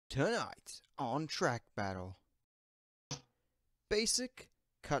Tonight on Track Battle, Basic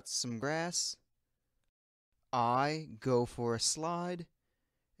cuts some grass, I go for a slide,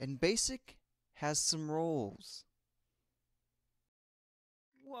 and Basic has some rolls.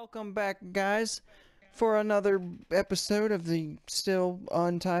 Welcome back, guys, for another episode of the still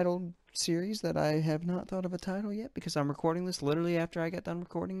untitled series that I have not thought of a title yet because I'm recording this literally after I got done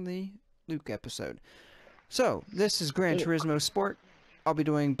recording the Luke episode. So, this is Gran Turismo Sport. I'll be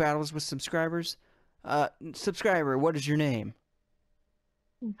doing battles with subscribers. Subscriber, what is your name?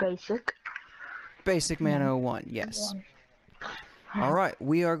 Basic. BasicMan01, yes. Alright,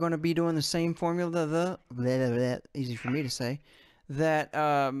 we are going to be doing the same formula, easy for me to say, that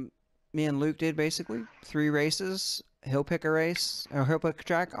me and Luke did basically. 3 races. He'll pick a race, or he'll pick a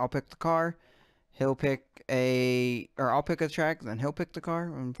track, I'll pick the car. I'll pick a track, then he'll pick the car,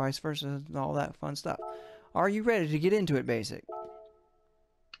 and vice versa, and all that fun stuff. Are you ready to get into it, Basic?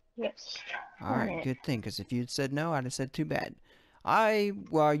 Yes. Alright, good thing, because if you'd said no, I'd have said too bad.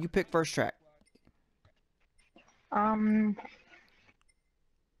 Well, you pick first track.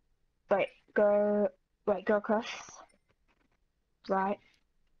 Go across. Right.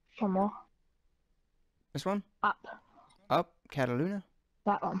 One more. This one? Up. Up, Cataluna.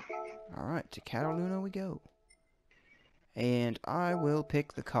 That one. Alright, to Cataluna we go. And I will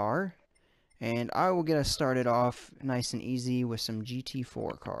pick the car. And I will get us started off nice and easy with some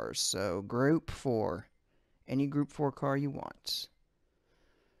GT4 cars. So, Group 4. Any Group 4 car you want.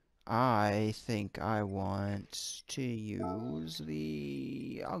 I think I want to use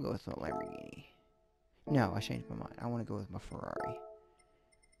the... I'll go with the Lamborghini. No, I changed my mind. I want to go with my Ferrari.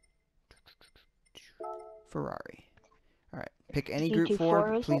 Ferrari. Alright, pick any Group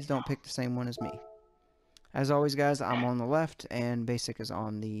 4. Please don't pick the same one as me. As always, guys, I'm on the left and Basic is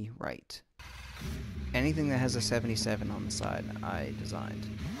on the right. Anything that has a 77 on the side, I designed.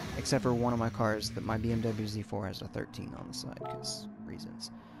 Except for one of my cars, that my BMW Z4 has a 13 on the side, because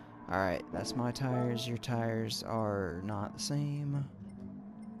reasons. Alright, that's my tires. Your tires are not the same.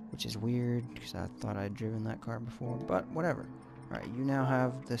 Which is weird, because I thought I'd driven that car before, but whatever. Alright, you now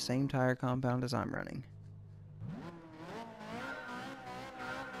have the same tire compound as I'm running.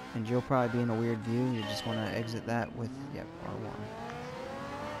 And you'll probably be in a weird view, you just want to exit that with, yep, R1.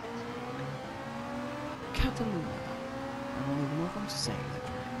 Cataluna. I don't even know if I'm saying that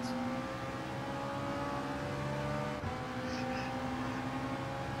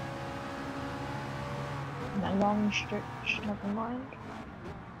right. A long stretch, never mind.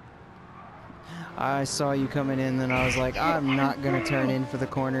 I saw you coming in and I was like, I'm not going to turn in for the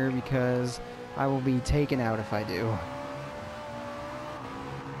corner because I will be taken out if I do.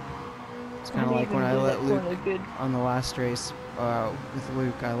 It's kind of like when I let Luke, on the last race with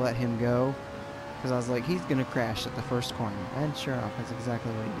Luke, I let him go. Because I was like, he's going to crash at the first corner. And sure enough, that's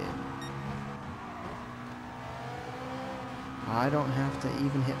exactly what he did. I don't have to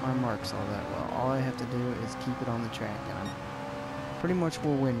even hit my marks all that well. All I have to do is keep it on the track. And I pretty much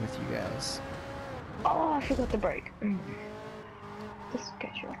will win with you guys. Oh, I forgot the brake. This is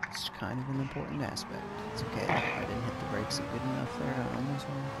good. It's kind of an important aspect. It's okay. I didn't hit the brakes good enough there. I almost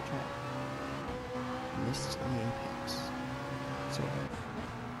went off the track. Missed the apex. Sort of.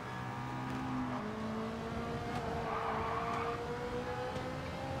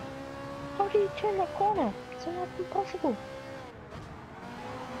 How do you turn that corner? It's not impossible.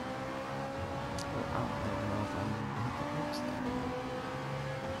 Well, I don't even know if I'm going to hit the brakes there.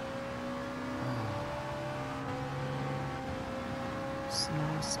 It's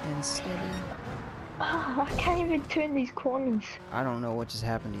nice and steady. Oh, I can't even turn these corners. I don't know what just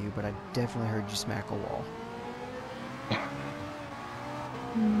happened to you, but I definitely heard you smack a wall.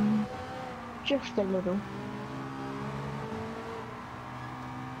 Just a little.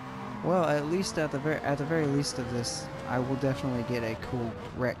 Well, at least at the very least of this, I will definitely get a cool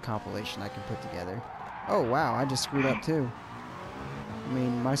wreck compilation I can put together. Oh wow, I just screwed up too. I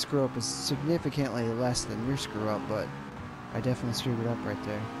mean, my screw up is significantly less than your screw up, but I definitely screwed it up right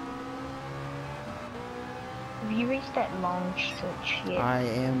there. Have you reached that long stretch yet? I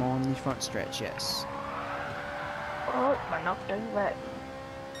am on the front stretch, yes. Oh, I knocked over that.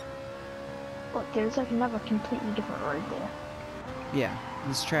 Look, there's like another completely different road there. Yeah,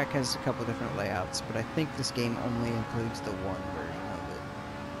 this track has a couple different layouts, but I think this game only includes the one version of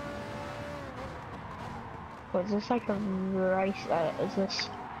it. Was this like a race? Is this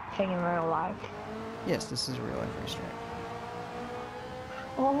thing in real life? Yes, this is a real life racetrack.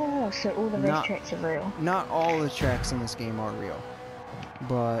 Oh, so all the racetracks are real. Not all the tracks in this game are real,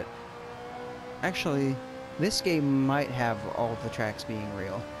 but actually, this game might have all of the tracks being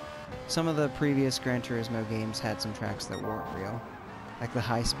real. Some of the previous Gran Turismo games had some tracks that weren't real. Like the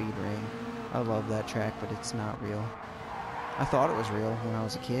high-speed ring. I love that track, but it's not real. I thought it was real when I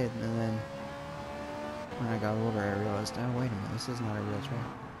was a kid, and then when I got older, I realized, oh, wait a minute, this is not a real track.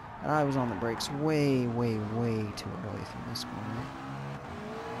 And I was on the brakes way, way, way too early through this corner.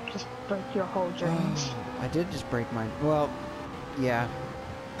 Just break your whole dreams. I did just break my... Well, yeah.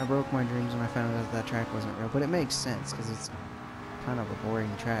 I broke my dreams when I found out that track wasn't real. But it makes sense, because it's kind of a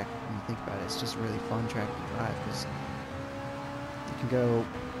boring track when you think about it. It's just a really fun track to drive, because you can go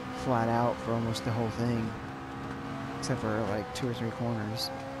flat out for almost the whole thing. Except for, like, 2 or 3 corners.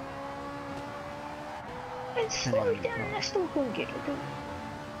 And slow down, I still couldn't get it.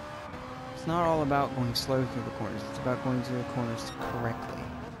 It's not all about going slow through the corners. It's about going through the corners correctly.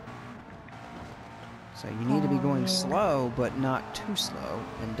 So you need to be going slow, but not too slow,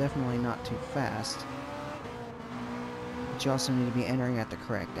 and definitely not too fast. But you also need to be entering at the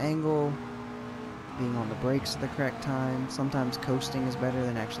correct angle, being on the brakes at the correct time. Sometimes coasting is better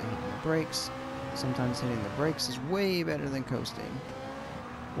than actually hitting the brakes. Sometimes hitting the brakes is way better than coasting.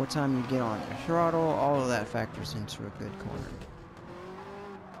 What time you get on your throttle, all of that factors into a good corner.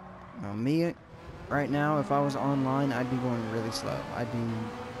 Now me, right now, if I was online, I'd be going really slow. I'd be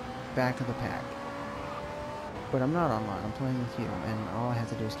back of the pack. But I'm not online, I'm playing with you, and all I have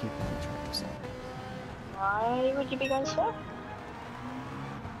to do is keep on track, so. Why would you be going slow?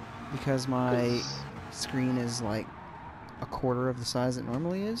 Because my screen is like a quarter of the size it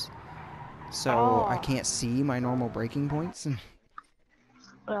normally is. So I can't see my normal braking points.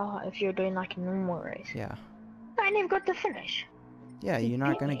 Well, if you're doing like a normal race. Yeah. I never got to finish. Yeah, you're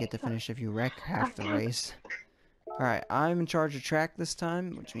not gonna get to finish if you wreck half the race. Alright, I'm in charge of track this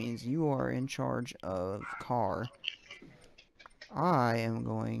time, which means you are in charge of car. I am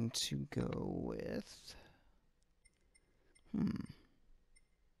going to go with... I'm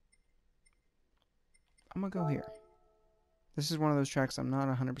gonna go here. This is one of those tracks I'm not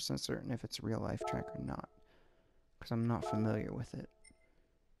 100% certain if it's a real life track or not. Because I'm not familiar with it.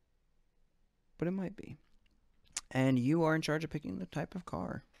 But it might be. And you are in charge of picking the type of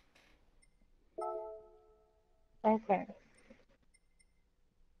car. Okay.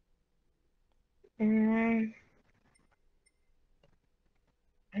 I'm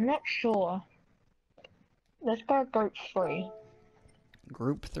not sure. Let's go group 3.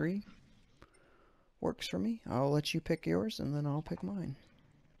 Group 3? Works for me. I'll let you pick yours, and then I'll pick mine.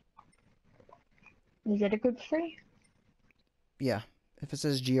 Is it a group 3? Yeah. If it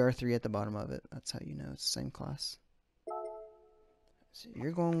says GR3 at the bottom of it, that's how you know it's the same class. So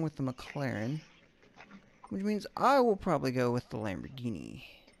you're going with the McLaren, which means I will probably go with the Lamborghini.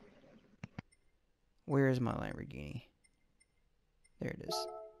 Where is my Lamborghini? There it is.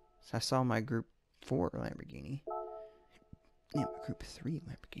 So I saw my Group 4 Lamborghini. Yeah, my Group 3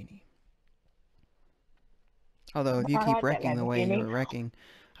 Lamborghini. Although, if you keep wrecking the way you were wrecking,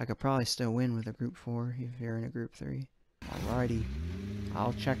 I could probably still win with a Group 4 if you're in a Group 3. Alrighty.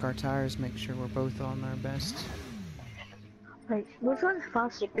 I'll check our tires, make sure we're both on our best. Wait, which one's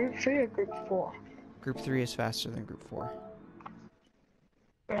faster, group 3 or group 4? Group 3 is faster than Group 4.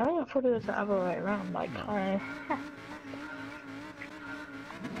 Really? I thought it was the other way around, like, No.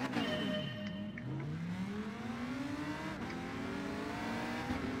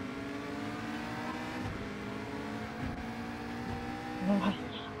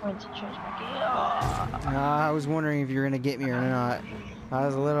 I went to change my gear. I was wondering if you were going to get me or not. I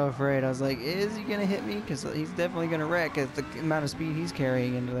was a little afraid. I was like, is he going to hit me? Because he's definitely going to wreck at the amount of speed he's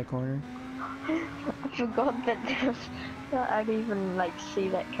carrying into the corner. I forgot that I didn't even, like, see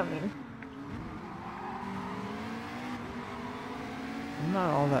that coming. I'm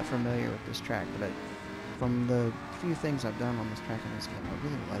not all that familiar with this track, but from the few things I've done on this track in this game, I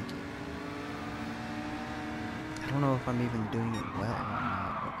really like it. I don't know if I'm even doing it well or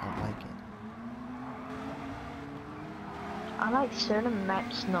not, but I like it. I like certain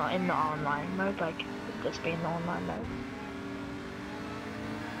maps not in the online mode, like just being the online mode.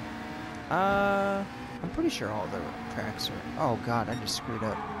 I'm pretty sure all the tracks are... Oh god, I just screwed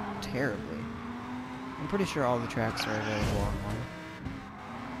up terribly. I'm pretty sure all the tracks are available online.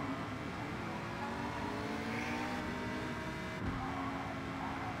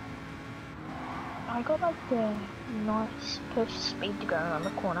 I got like the nice perfect speed to go around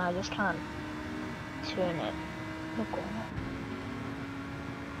the corner, I just can't turn it the corner.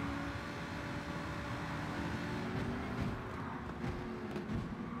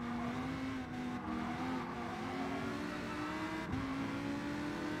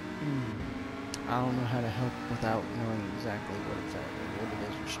 I don't know how to help without knowing exactly what it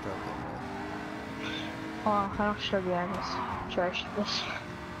is you're struggling with. Oh, I don't struggle, I just trash this.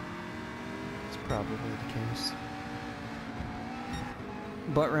 It's probably the case.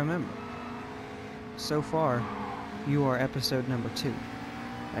 But remember, so far, you are episode number 2.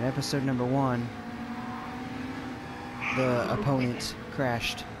 At episode number 1, the opponent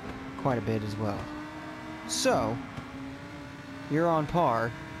crashed quite a bit as well. So, you're on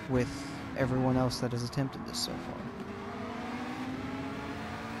par with everyone else that has attempted this so far.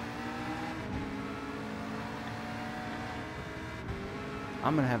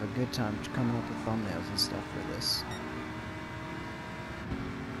 I'm gonna have a good time coming up with thumbnails and stuff for this.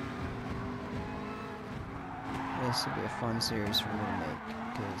 This will be a fun series for me to make,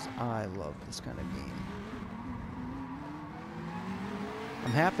 because I love this kind of game.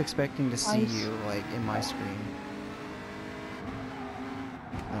 I'm half expecting to see you, like, in my screen.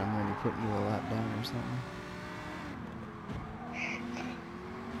 And I'm gonna be putting you a lap down or something.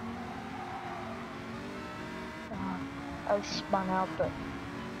 I spun out, but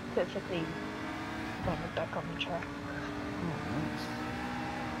perfectly landed back on the track. Oh, nice.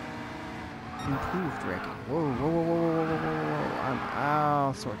 Improved wrecking. Whoa, whoa, whoa, whoa, whoa, whoa, whoa, whoa. I'm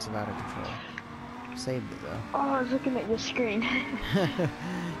all sorts of out of control. Saved it, though. Oh, I was looking at your screen.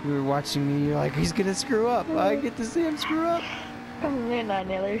 You were watching me, you're like, he's gonna screw up. I get to see him screw up. And then I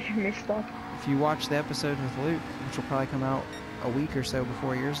nearly missed up. If you watch the episode with Luke, which will probably come out a week or so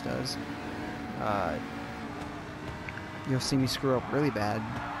before yours does, you'll see me screw up really bad.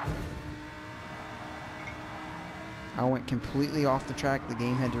 I went completely off the track. The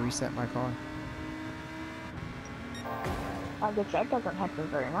game had to reset my car. I guess that doesn't happen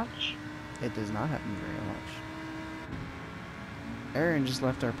very much. It does not happen very much. Aaron just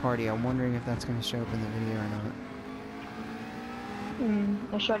left our party. I'm wondering if that's going to show up in the video or not.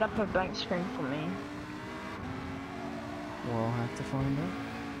 It showed up a blank screen for me. We'll have to find out.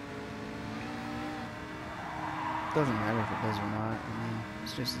 Doesn't matter if it does or not. I mean,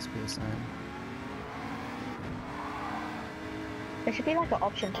 it's just this PSN. There should be like an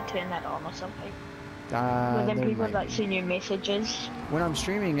option to turn that on or something. But then people like see new messages. When I'm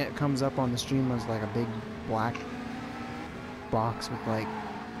streaming, it comes up on the stream as like a big black box with like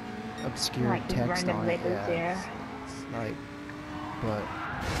obscure like text on it. Yeah. It's like, but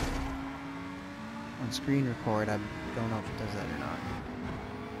on screen record, I don't know if it does that or not.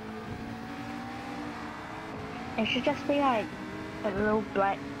 It should just be like a little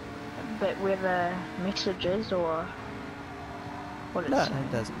black bit where the messages or what it's saying.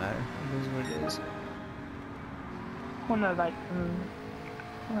 It doesn't matter. It is what it is. Well, no, like,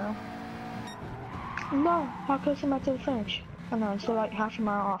 well. No, how close am I to the finish? Oh no, it's still like half a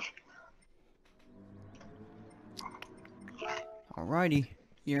mile off. Alrighty,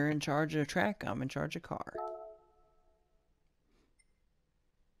 you're in charge of track, I'm in charge of car.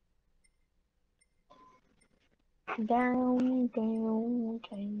 Down, down,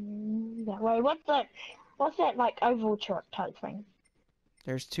 down. Wait, what's that like oval truck type thing?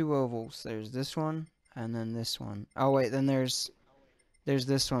 There's 2 ovals. There's this one, and then this one. Oh wait, then there's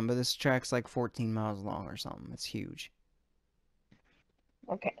this one, but this track's like 14 miles long or something. It's huge.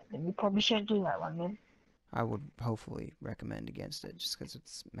 Okay, then we probably shouldn't do that one then. I would hopefully recommend against it, just because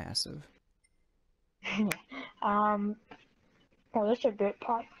it's massive. Oh, that's a dirt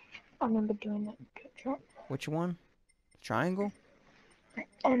pipe. I remember doing that dirt truck. Which one? Triangle?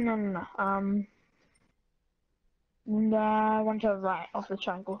 Oh, no. The one to the right of the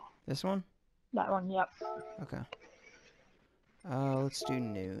triangle. This one? That one, yep. Okay. Let's do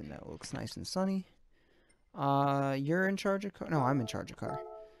noon. That looks nice and sunny. You're in charge of car? No, I'm in charge of car.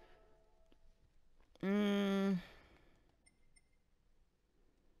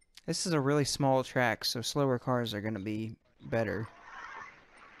 This is a really small track, so slower cars are gonna be better.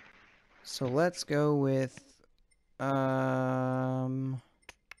 So let's go with, let's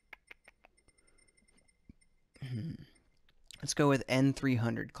go with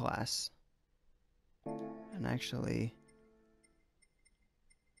N300 class. And actually,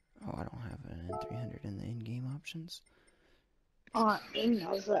 oh, I don't have an N300 in the in-game options.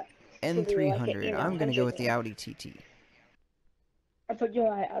 N300. I'm gonna go with the Audi TT. I thought you were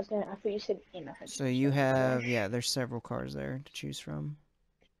right. I thought you said N100. So you have, yeah, there's several cars there to choose from.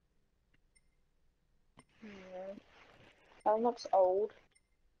 Yeah. That one looks old.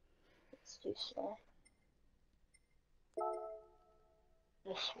 Let's do so.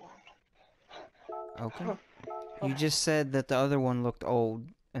 This one. Okay. You just said that the other one looked old,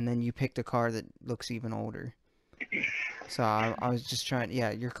 and then you picked a car that looks even older. So I was just trying,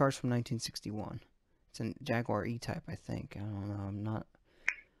 yeah, your car's from 1961. It's a Jaguar E-Type, I think. I don't know,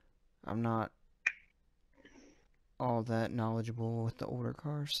 I'm not all that knowledgeable with the older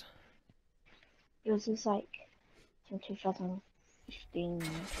cars. It was just like from 2015.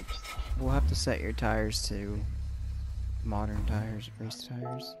 We'll have to set your tires to Modern tires, race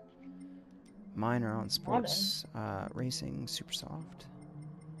tires. Mine are on sports, racing, super soft.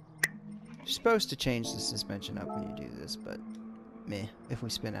 You're supposed to change the suspension up when you do this, but meh. If we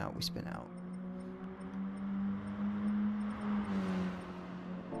spin out, we spin out.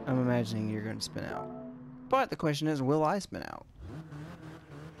 I'm imagining you're going to spin out. But the question is, will I spin out?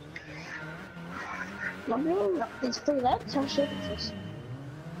 No, it's 3 laps, how shit is this?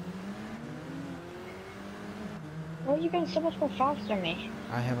 Why are you going so much more faster than me?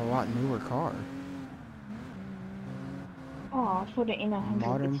 I have a lot newer car. Oh, I put it in 100.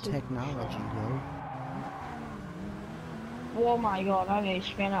 Modern technology, yo. Oh my god, I need to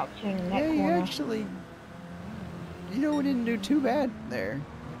spin out too in that corner. Yeah, you actually... You know, we didn't do too bad there.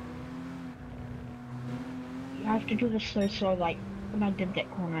 You have to do this so like, when I did that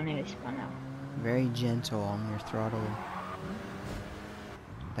corner, I nearly spun out. Very gentle on your throttle.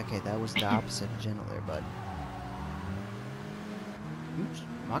 Okay, that was the opposite of gentle there, bud. Oops.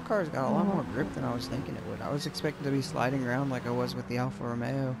 My car's got a lot more grip than I was thinking it would. I was expecting to be sliding around like I was with the Alfa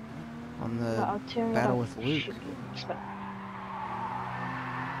Romeo on the battle with Luke.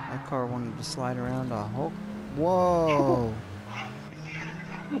 That car wanted to slide around a whole... Whoa!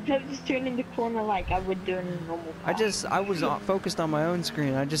 I just turned in the corner like I would do in a normal car. I was focused on my own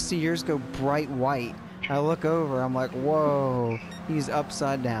screen. I just see yours go bright white. I look over, I'm like, whoa, he's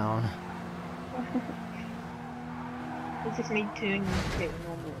upside down. It's just me turning to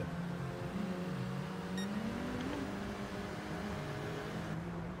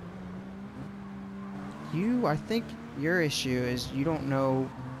normal. I think your issue is you don't know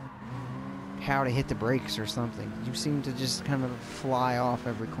how to hit the brakes or something. You seem to just kind of fly off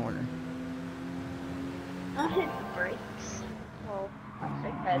every corner. I hit the brakes. Well, I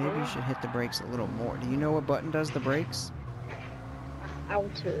think maybe you should hit the brakes a little more. Do you know what button does the brakes?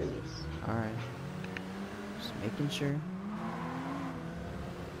 Autos. Alright. Just making sure.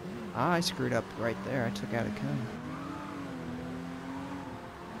 Ah, I screwed up right there. I took out a cone.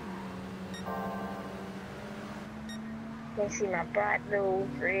 You can see my bright little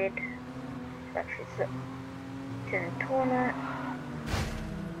red. Actually, turn the corner.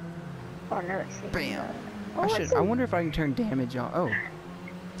 Oh no, it's bam! Oh, I wonder if I can turn damage on. Oh,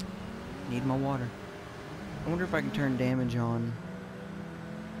 need my water. I wonder if I can turn damage on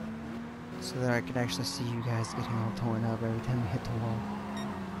so that I could actually see you guys getting all torn up every time we hit the wall.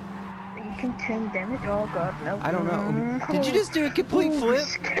 You can turn damage? Oh god, no. I don't know. Did you just do a complete flip?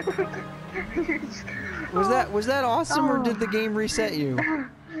 Was that awesome, or did the game reset you?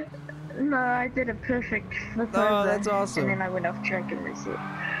 No, I did a perfect flip over. Oh, that's awesome. And then I went off track and reset.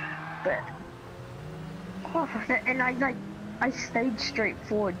 But and I stayed straight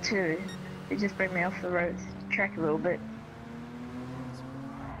forward too. It just brought me off the road track a little bit.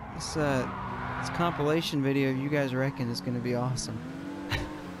 This compilation video you guys reckon is gonna be awesome.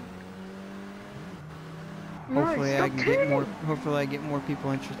 No, hopefully I get more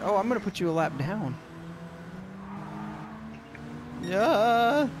people interested. Oh, I'm gonna put you a lap down.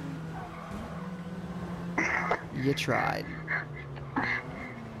 Yeah. You tried.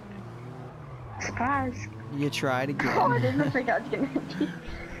 Surprise. You tried again. Oh, I didn't think I was gonna hit you.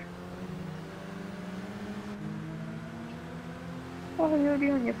 Oh, you're already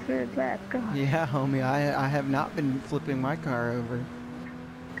on your 3rd lap, God. Yeah, homie, I have not been flipping my car over.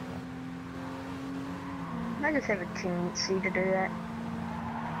 I just have a tendency to do that.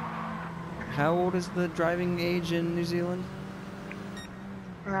 How old is the driving age in New Zealand?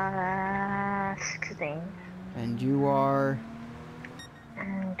 16. And you are?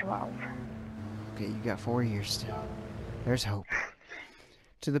 12. Okay, you got 4 years still. There's hope.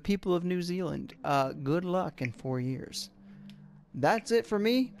 To the people of New Zealand, good luck in 4 years. That's it for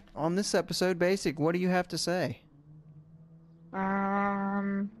me on this episode, Basic. What do you have to say?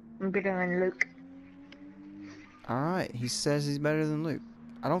 I'm better than Luke. Alright, he says he's better than Luke.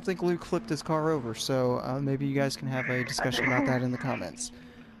 I don't think Luke flipped his car over, so maybe you guys can have a discussion about that in the comments.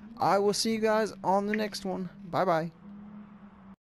 I will see you guys on the next one. Bye-bye.